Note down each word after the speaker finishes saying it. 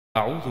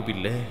أعوذ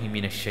بالله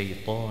من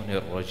الشيطان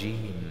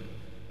الرجيم.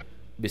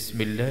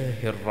 بسم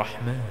الله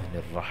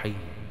الرحمن الرحيم.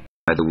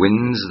 By the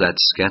winds that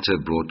scatter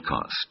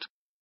broadcast,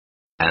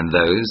 and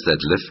those that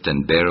lift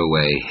and bear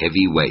away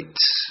heavy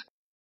weights,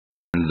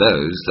 and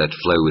those that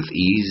flow with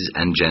ease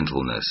and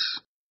gentleness,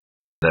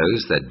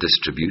 those that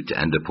distribute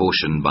and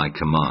apportion by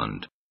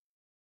command.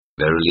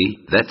 Verily,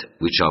 that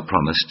which are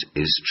promised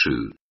is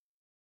true.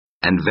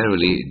 And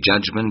verily,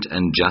 judgment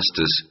and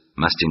justice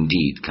must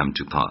indeed come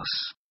to pass.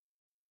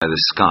 By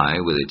the sky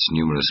with its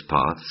numerous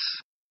paths,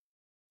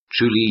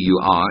 truly you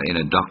are in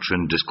a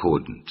doctrine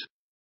discordant,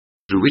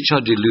 through which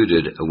are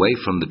deluded away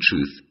from the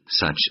truth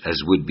such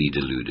as would be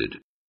deluded.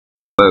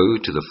 Woe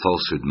to the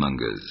falsehood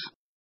mongers,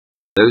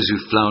 those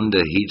who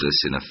flounder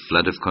heedless in a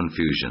flood of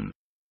confusion.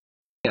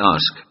 They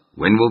ask,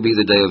 when will be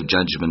the day of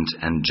judgment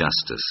and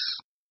justice?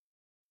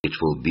 It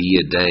will be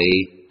a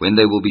day when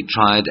they will be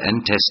tried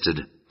and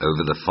tested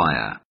over the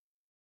fire.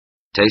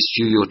 Taste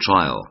you your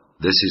trial.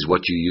 This is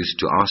what you used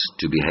to ask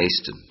to be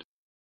hastened.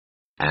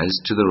 As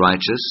to the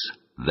righteous,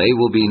 they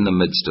will be in the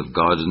midst of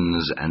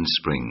gardens and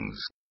springs,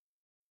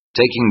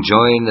 taking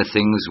joy in the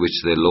things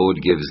which their Lord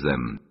gives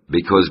them,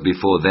 because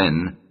before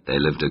then they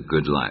lived a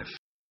good life.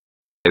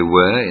 They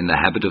were in the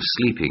habit of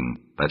sleeping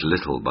but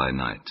little by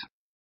night,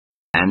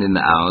 and in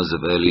the hours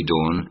of early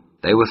dawn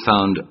they were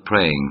found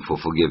praying for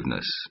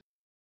forgiveness.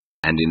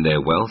 And in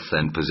their wealth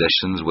and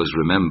possessions was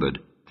remembered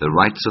the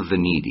rights of the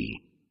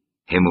needy,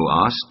 him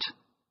who asked,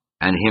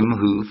 and him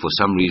who for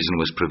some reason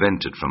was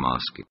prevented from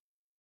asking.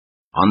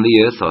 On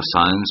the earth are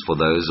signs for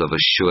those of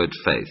assured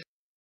faith,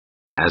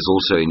 as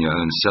also in your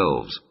own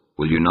selves.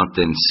 Will you not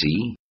then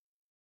see?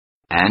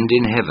 And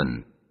in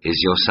heaven is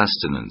your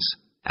sustenance,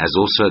 as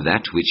also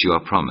that which you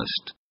are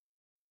promised.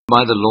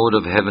 By the Lord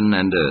of heaven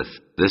and earth,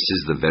 this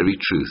is the very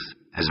truth,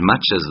 as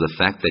much as the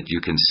fact that you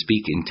can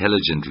speak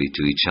intelligently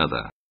to each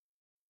other.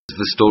 Has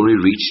the story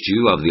reached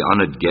you of the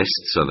honored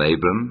guests of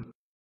Abram?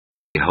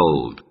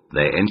 Behold,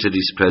 they entered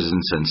his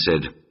presence and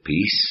said,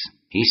 Peace.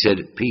 He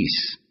said,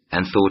 Peace,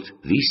 and thought,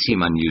 these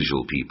seem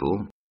unusual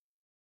people.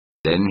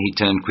 Then he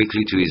turned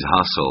quickly to his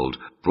household,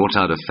 brought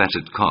out a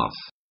fatted calf,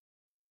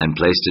 and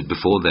placed it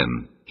before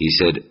them. He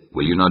said,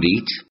 Will you not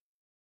eat?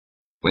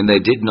 When they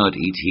did not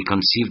eat, he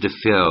conceived a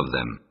fear of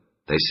them.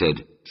 They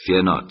said,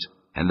 Fear not.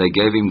 And they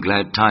gave him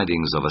glad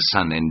tidings of a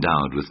son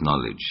endowed with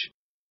knowledge.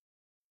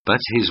 But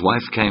his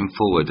wife came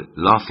forward,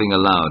 laughing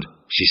aloud.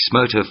 She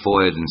smote her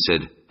forehead and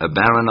said, A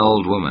barren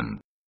old woman.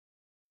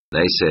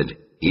 They said,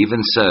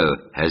 Even so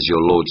has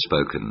your Lord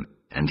spoken,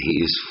 and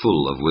he is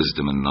full of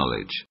wisdom and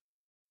knowledge.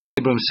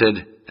 Abram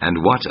said,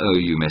 And what, O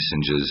you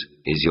messengers,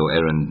 is your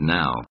errand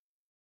now?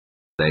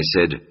 They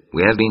said,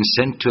 We have been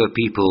sent to a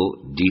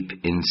people deep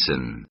in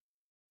sin.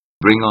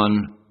 Bring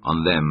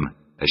on them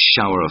a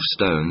shower of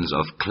stones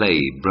of clay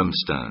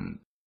brimstone,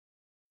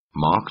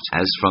 marked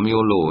as from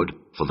your Lord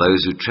for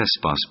those who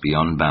trespass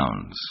beyond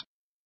bounds.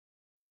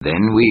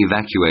 Then we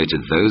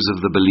evacuated those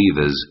of the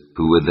believers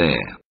who were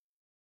there.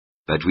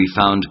 But we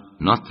found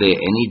not there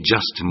any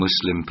just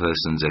Muslim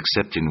persons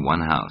except in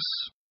one house.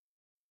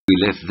 We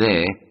left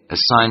there a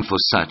sign for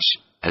such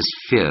as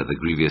fear the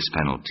grievous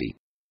penalty.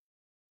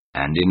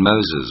 And in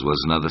Moses was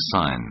another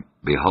sign.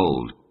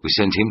 Behold, we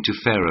sent him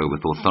to Pharaoh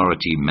with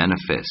authority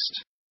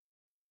manifest.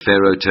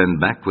 Pharaoh turned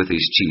back with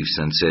his chiefs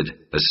and said,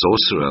 A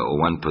sorcerer or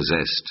one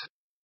possessed.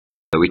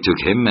 So we took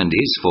him and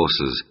his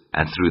forces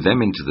and threw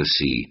them into the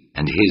sea,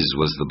 and his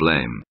was the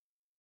blame.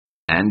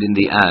 And in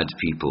the Ad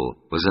people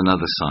was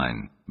another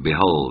sign.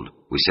 Behold,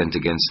 we sent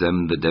against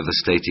them the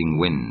devastating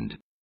wind.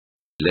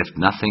 Left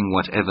nothing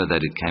whatever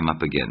that it came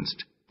up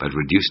against, but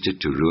reduced it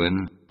to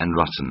ruin and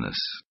rottenness.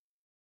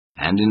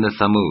 And in the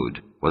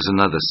Thamud was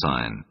another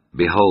sign.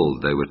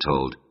 Behold, they were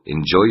told,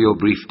 Enjoy your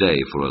brief day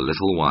for a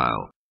little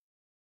while.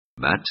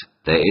 But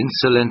they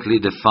insolently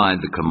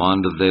defied the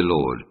command of their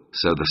Lord,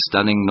 so the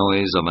stunning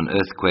noise of an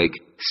earthquake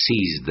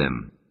seized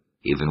them,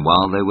 even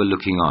while they were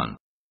looking on.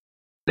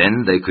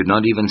 Then they could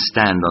not even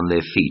stand on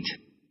their feet,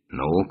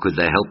 nor could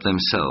they help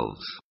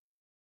themselves.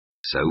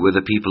 So were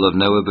the people of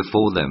Noah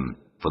before them,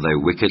 for they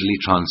wickedly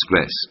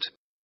transgressed.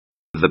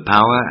 With the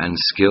power and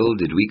skill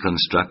did we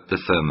construct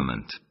the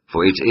firmament,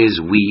 for it is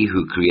we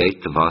who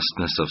create the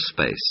vastness of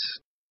space.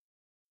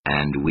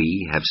 And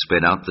we have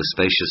spread out the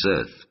spacious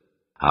earth.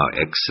 How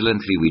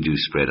excellently we do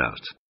spread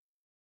out.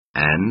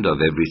 And of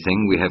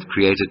everything we have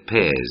created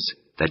pairs,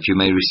 that you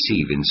may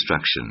receive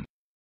instruction.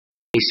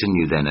 Hasten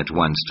you then at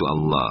once to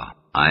Allah.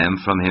 I am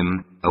from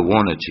him a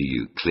warner to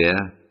you, clear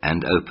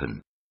and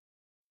open.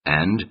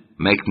 And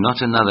make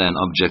not another an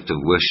object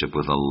of worship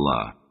with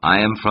Allah. I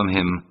am from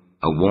him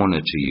a warner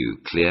to you,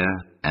 clear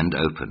and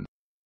open.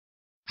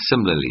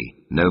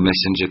 Similarly, no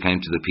messenger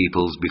came to the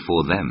peoples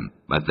before them,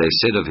 but they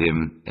said of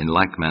him in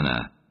like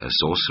manner, a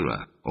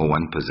sorcerer or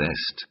one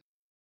possessed.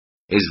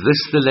 Is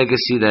this the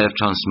legacy they have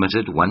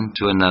transmitted one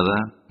to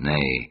another?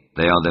 Nay,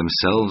 they are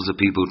themselves a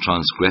people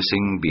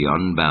transgressing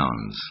beyond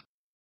bounds.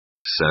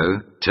 So,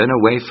 turn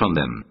away from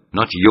them,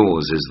 not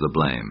yours is the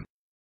blame.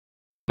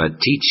 But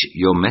teach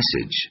your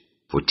message,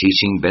 for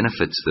teaching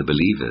benefits the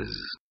believers.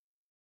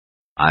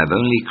 I have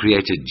only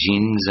created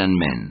jinns and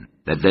men,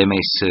 that they may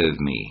serve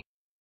me.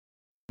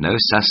 No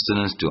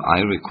sustenance do I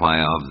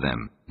require of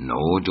them,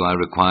 nor do I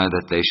require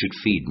that they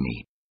should feed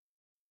me.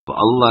 For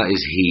Allah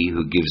is He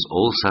who gives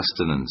all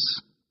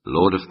sustenance,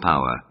 Lord of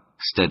power,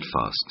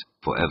 steadfast,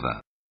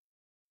 forever.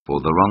 For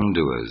the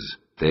wrongdoers,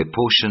 their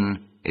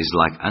portion is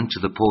like unto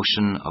the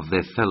portion of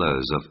their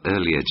fellows of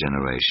earlier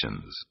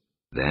generations.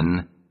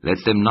 Then let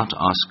them not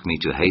ask me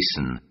to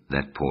hasten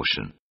that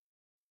portion.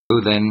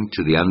 Go then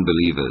to the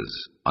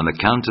unbelievers, on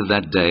account of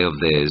that day of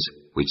theirs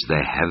which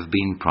they have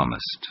been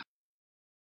promised.